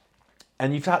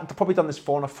 and you've probably done this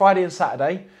before, on a Friday and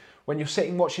Saturday, when you're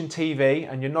sitting watching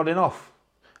TV and you're nodding off,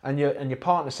 and your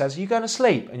partner says, are you going to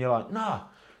sleep? And you're like, no.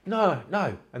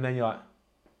 And then you're like,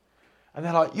 and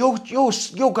they're like, you're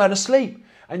going to sleep.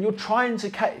 And you're trying to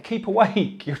keep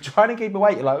awake. You're trying to keep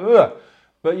awake. You're like, ugh.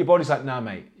 But your body's like, no,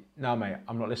 mate,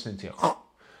 I'm not listening to you.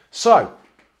 So,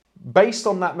 based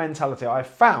on that mentality, I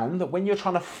found that when you're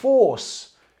trying to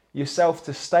force yourself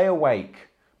to stay awake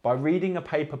by reading a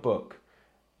paper book,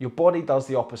 your body does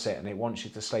the opposite and it wants you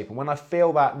to sleep. And when I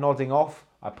feel that nodding off,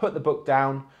 I put the book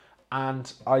down,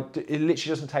 and it literally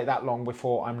doesn't take that long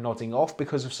before I'm nodding off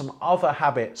because of some other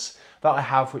habits that I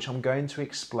have, which I'm going to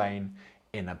explain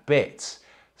in a bit.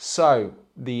 So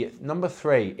the number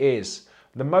 3 is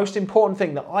the most important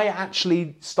thing that I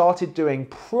actually started doing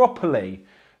properly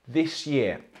this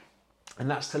year, and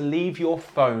that's to leave your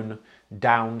phone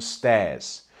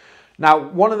downstairs. Now,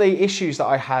 one of the issues that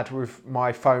I had with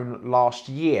my phone last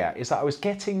year is that I was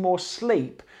getting more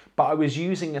sleep, but I was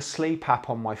using a sleep app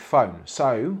on my phone.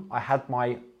 So I had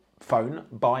my phone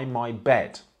by my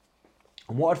bed.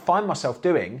 And what I'd find myself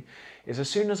doing is as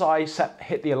soon as I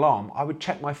hit the alarm, I would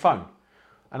check my phone.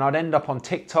 And I'd end up on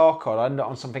TikTok, or I'd end up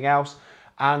on something else.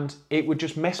 And it would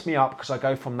just mess me up because I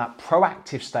go from that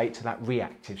proactive state to that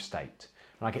reactive state.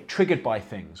 And I get triggered by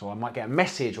things, or I might get a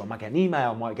message, or I might get an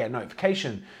email, I might get a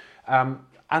notification. And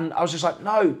I was just like,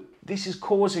 no, this is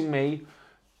causing me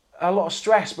a lot of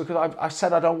stress because I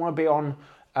said I don't want to be on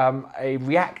a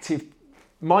reactive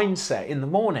mindset in the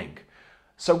morning.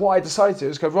 So what I decided to do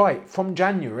is go, right, from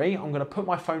January, I'm going to put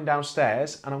my phone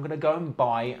downstairs and I'm going to go and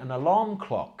buy an alarm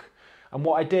clock. And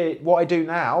what I do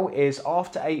now is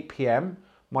after 8 p.m,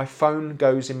 my phone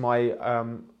goes in my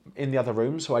in the other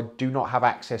room, so I do not have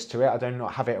access to it. I do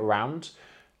not have it around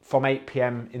from 8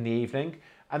 p.m. in the evening.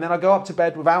 And then I go up to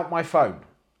bed without my phone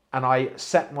and I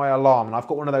set my alarm. And I've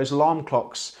got one of those alarm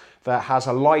clocks that has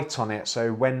a light on it.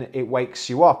 So when it wakes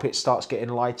you up, it starts getting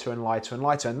lighter and lighter and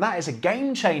lighter. And that is a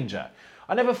game changer.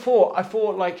 I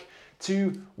thought like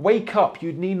to wake up,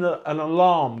 you'd need an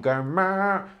alarm going,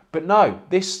 Mah. But no,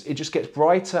 it just gets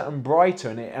brighter and brighter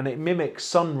and it mimics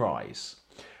sunrise.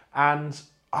 And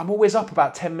I'm always up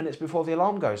about 10 minutes before the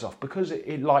alarm goes off because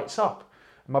it lights up.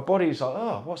 And my body's like,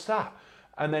 oh, what's that?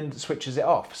 And then switches it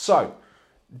off. So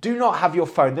do not have your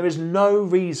phone. There is no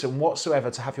reason whatsoever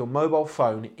to have your mobile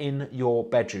phone in your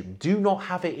bedroom. Do not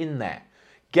have it in there.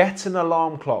 Get an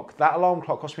alarm clock. That alarm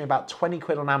clock cost me about 20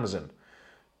 quid on Amazon.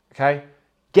 Okay?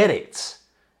 Get it.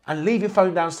 And leave your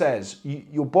phone downstairs.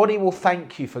 Your body will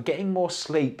thank you for getting more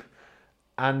sleep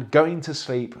and going to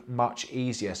sleep much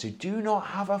easier. So do not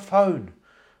have a phone.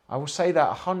 I will say that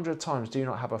 100 times, do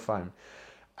not have a phone.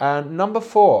 Number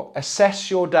 4, assess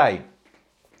your day.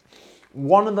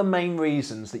 One of the main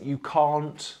reasons that you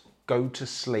can't go to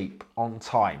sleep on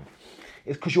time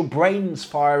is because your brain's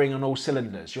firing on all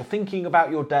cylinders. You're thinking about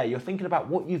your day. You're thinking about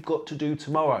what you've got to do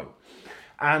tomorrow.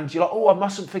 And you're like, oh, I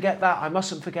mustn't forget that. I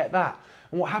mustn't forget that.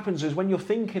 And what happens is when you're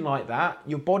thinking like that,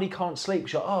 your body can't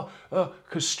sleep. You're like,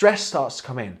 because stress starts to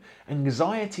come in.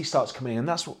 Anxiety starts coming in. And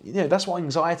that's what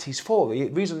anxiety is for. The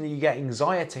reason that you get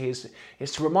anxiety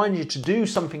is to remind you to do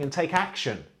something and take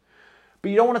action. But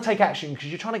you don't want to take action because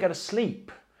you're trying to go to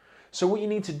sleep. So what you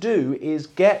need to do is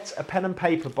get a pen and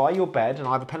paper by your bed, and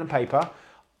I have a pen and paper,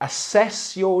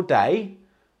 assess your day,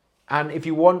 and if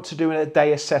you want to do a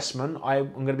day assessment,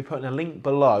 I'm going to be putting a link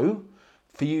below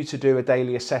for you to do a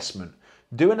daily assessment.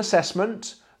 Do an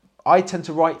assessment. I tend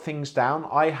to write things down.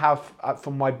 I have,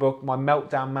 from my book, my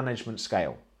meltdown management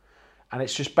scale. And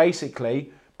it's just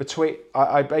basically,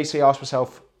 I basically ask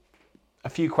myself a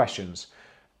few questions.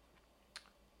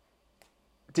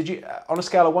 Did you, on a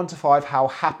scale of 1 to 5, how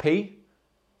happy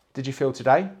did you feel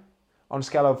today? On a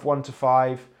scale of 1 to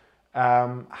 5,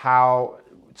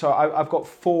 so I've got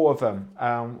 4 of them.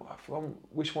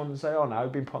 Which ones are they on?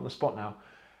 I've been put on the spot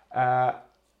now.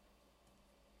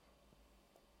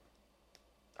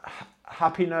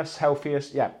 Happiness,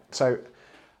 healthiest, yeah. So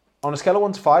on a scale of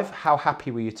 1 to 5, how happy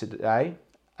were you today?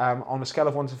 On a scale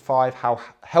of 1 to 5, how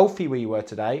healthy were you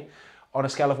today? On a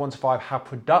scale of 1 to 5, how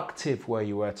productive were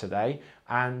you today?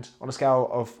 And on a scale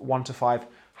of 1 to 5,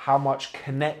 how much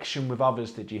connection with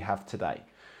others did you have today?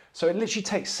 So it literally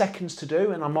takes seconds to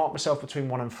do, and I mark myself between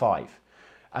 1 and 5.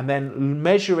 And then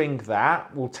measuring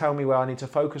that will tell me where I need to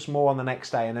focus more on the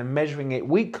next day. And then measuring it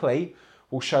weekly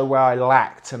will show where I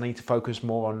lacked and need to focus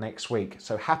more on next week.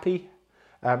 So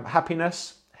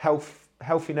happiness,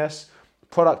 healthiness,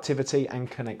 productivity, and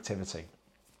connectivity.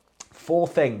 4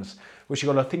 things which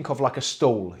you've got to think of like a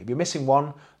stool. If you're missing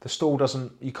one, the stool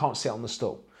you can't sit on the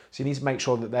stool. So you need to make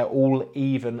sure that they're all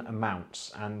even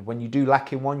amounts. And when you do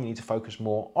lack in one, you need to focus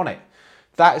more on it.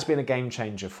 That has been a game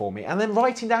changer for me. And then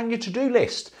writing down your to-do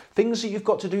list, things that you've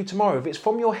got to do tomorrow. If it's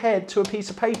from your head to a piece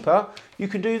of paper, you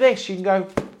can do this. You can go,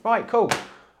 right, cool.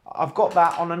 I've got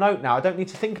that on a note now. I don't need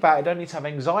to think about it. I don't need to have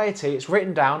anxiety. It's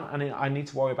written down and I need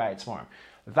to worry about it tomorrow.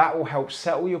 That will help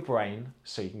settle your brain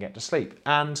so you can get to sleep.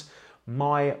 And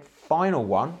my final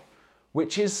one,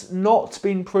 which is not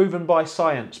been proven by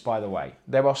science, by the way.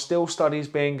 There are still studies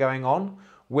going on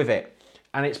with it.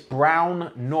 And it's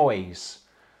brown noise.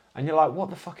 And you're like, what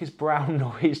the fuck is brown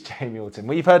noise, Jamie Alton?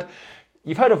 Well,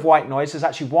 you've heard of white noise. There's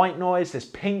actually white noise, there's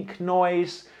pink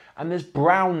noise, and there's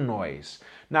brown noise.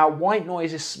 Now, white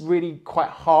noise is really quite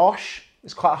harsh.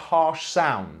 It's quite a harsh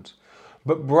sound.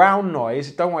 But brown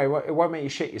noise, don't worry, it won't make you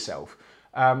shit yourself.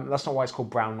 That's not why it's called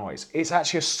brown noise. It's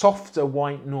actually a softer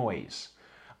white noise.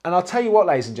 And I'll tell you what,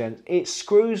 ladies and gents, it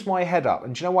screws my head up.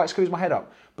 And do you know why it screws my head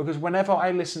up? Because whenever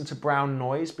I listen to brown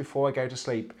noise before I go to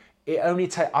sleep,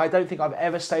 I don't think I've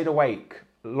ever stayed awake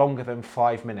longer than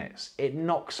 5 minutes. It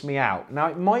knocks me out. Now,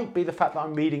 it might be the fact that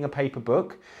I'm reading a paper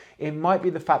book. It might be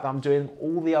the fact that I'm doing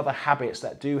all the other habits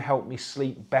that do help me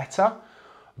sleep better.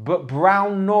 But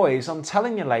brown noise, I'm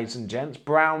telling you, ladies and gents,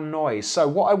 brown noise. So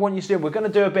what I want you to do, we're going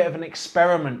to do a bit of an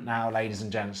experiment now, ladies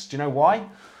and gents. Do you know why?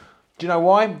 Do you know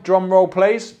why? Drum roll,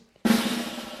 please.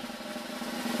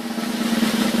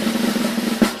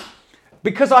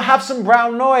 Because I have some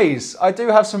brown noise. I do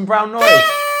have some brown noise.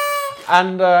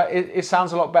 And it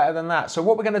sounds a lot better than that. So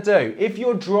what we're going to do, if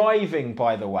you're driving,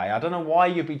 by the way, I don't know why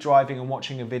you'd be driving and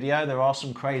watching a video. There are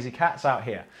some crazy cats out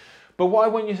here. But what I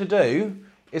want you to do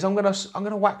is I'm going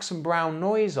to whack some brown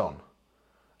noise on.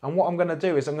 And what I'm going to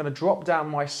do is I'm going to drop down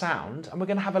my sound and we're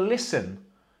going to have a listen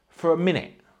for a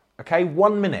minute. Okay,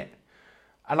 1 minute.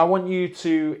 And I want you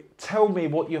to tell me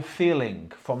what you're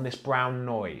feeling from this brown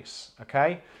noise.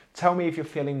 Okay? Tell me if you're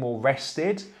feeling more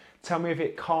rested. Tell me if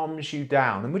it calms you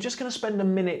down. And we're just going to spend a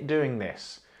minute doing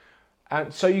this.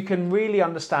 So you can really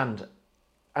understand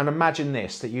and imagine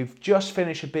this, that you've just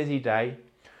finished a busy day,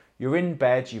 you're in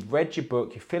bed, you've read your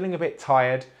book, you're feeling a bit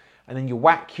tired, and then you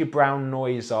whack your brown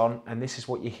noise on, and this is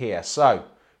what you hear. So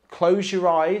close your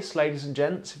eyes, ladies and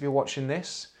gents, if you're watching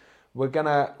this. We're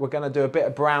gonna do a bit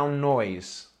of brown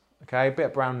noise. Okay, a bit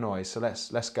of brown noise. So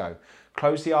let's go.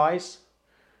 Close the eyes.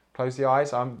 Close the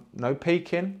eyes. I'm no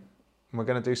peeking. And we're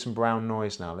going to do some brown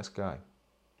noise now. Let's go.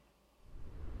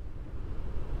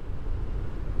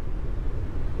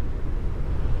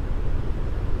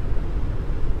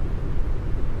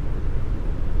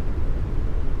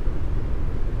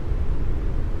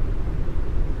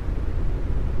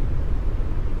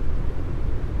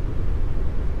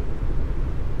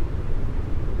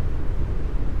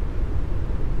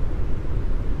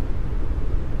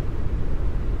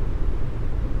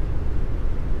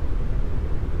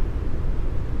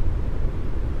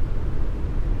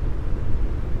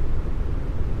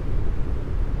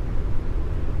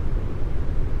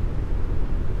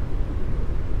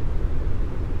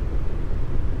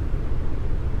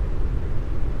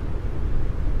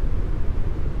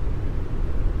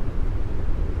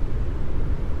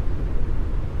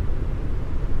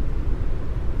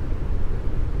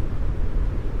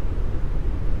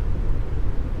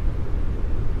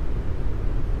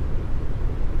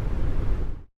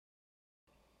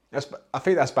 I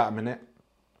think that's about a minute.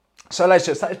 So ladies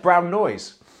and gents, that is brown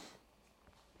noise.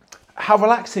 How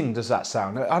relaxing does that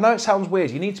sound? I know it sounds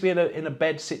weird. You need to be in a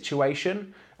bed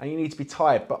situation and you need to be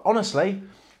tired. But honestly,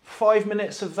 5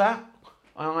 minutes of that,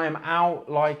 I am out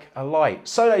like a light.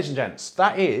 So ladies and gents,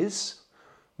 that is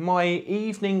my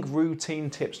evening routine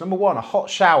tips. Number one, a hot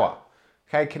shower.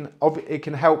 Okay, it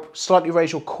can help slightly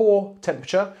raise your core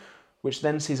temperature, which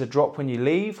then sees a drop when you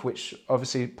leave, which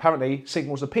obviously apparently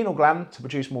signals the pineal gland to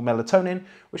produce more melatonin,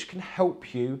 which can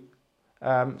help you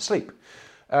sleep.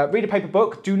 Read a paper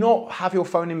book. Do not have your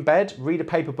phone in bed. Read a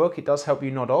paper book. It does help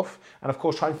you nod off. And of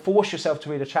course, try and force yourself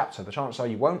to read a chapter. The chances are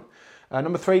you won't.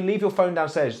 Number three, leave your phone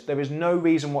downstairs. There is no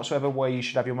reason whatsoever why you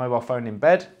should have your mobile phone in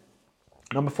bed.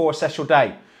 Number four, assess your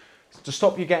day. To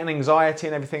stop you getting anxiety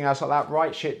and everything else like that,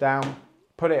 write shit down,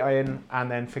 put it in,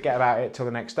 and then forget about it till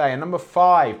the next day. And number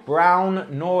five,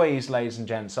 brown noise, ladies and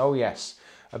gents. Oh yes,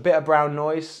 a bit of brown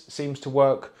noise seems to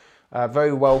work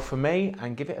very well for me,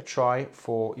 and give it a try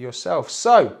for yourself.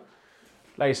 So,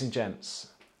 ladies and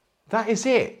gents, that is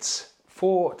it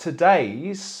for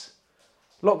today's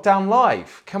Lockdown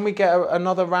Live. Can we get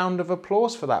another round of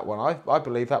applause for that one? I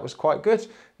believe that was quite good.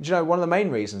 Do you know, one of the main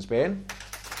reasons being...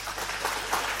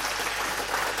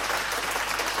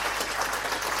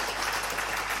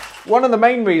 One of the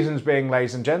main reasons being,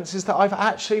 ladies and gents, is that I've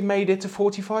actually made it to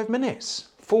 45 minutes.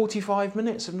 45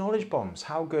 minutes of knowledge bombs.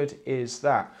 How good is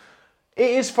that? It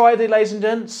is Friday, ladies and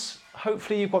gents.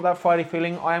 Hopefully you've got that Friday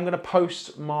feeling. I am going to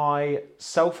post my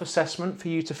self-assessment for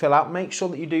you to fill out. Make sure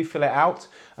that you do fill it out.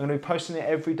 I'm going to be posting it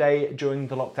every day during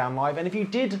the Lockdown Live. And if you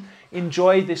did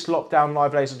enjoy this Lockdown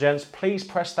Live, ladies and gents, please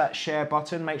press that share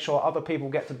button. Make sure other people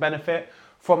get to benefit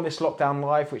from this Lockdown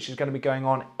Live, which is going to be going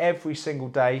on every single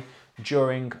day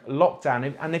during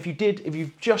lockdown. And if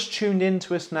you've just tuned in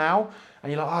to us now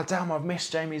and you're like, oh damn, I've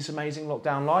missed Jamie's amazing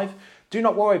Lockdown Live, Do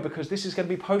not worry, because this is going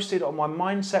to be posted on my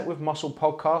Mindset with Muscle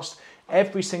podcast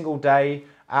every single day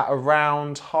at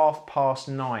around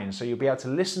 9:30. So you'll be able to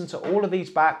listen to all of these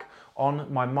back on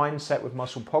my Mindset with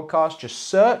Muscle podcast. Just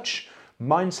search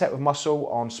Mindset with Muscle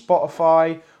on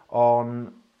Spotify,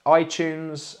 on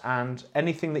iTunes, and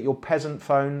anything that your peasant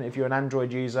phone, if you're an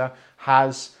Android user,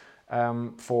 has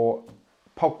for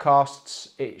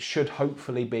podcasts. It should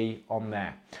hopefully be on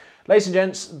there. Ladies and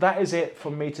gents, that is it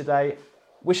from me today.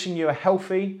 Wishing you a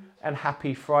healthy and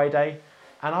happy Friday,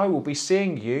 and I will be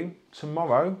seeing you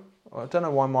tomorrow. I don't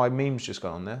know why my meme's just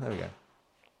gone on there. There we go.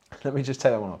 Let me just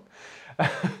take that one off.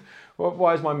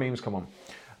 Why has my memes come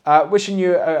on? Wishing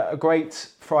you a great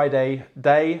Friday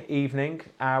day, evening.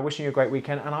 Wishing you a great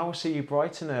weekend, and I will see you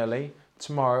bright and early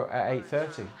tomorrow at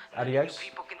 8:30. Adios.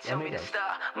 People can tell me to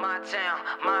stop. My town,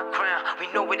 my crown.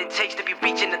 We know what it takes to be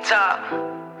reaching the top.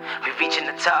 We reaching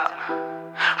the top.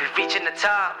 We reaching the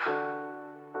top.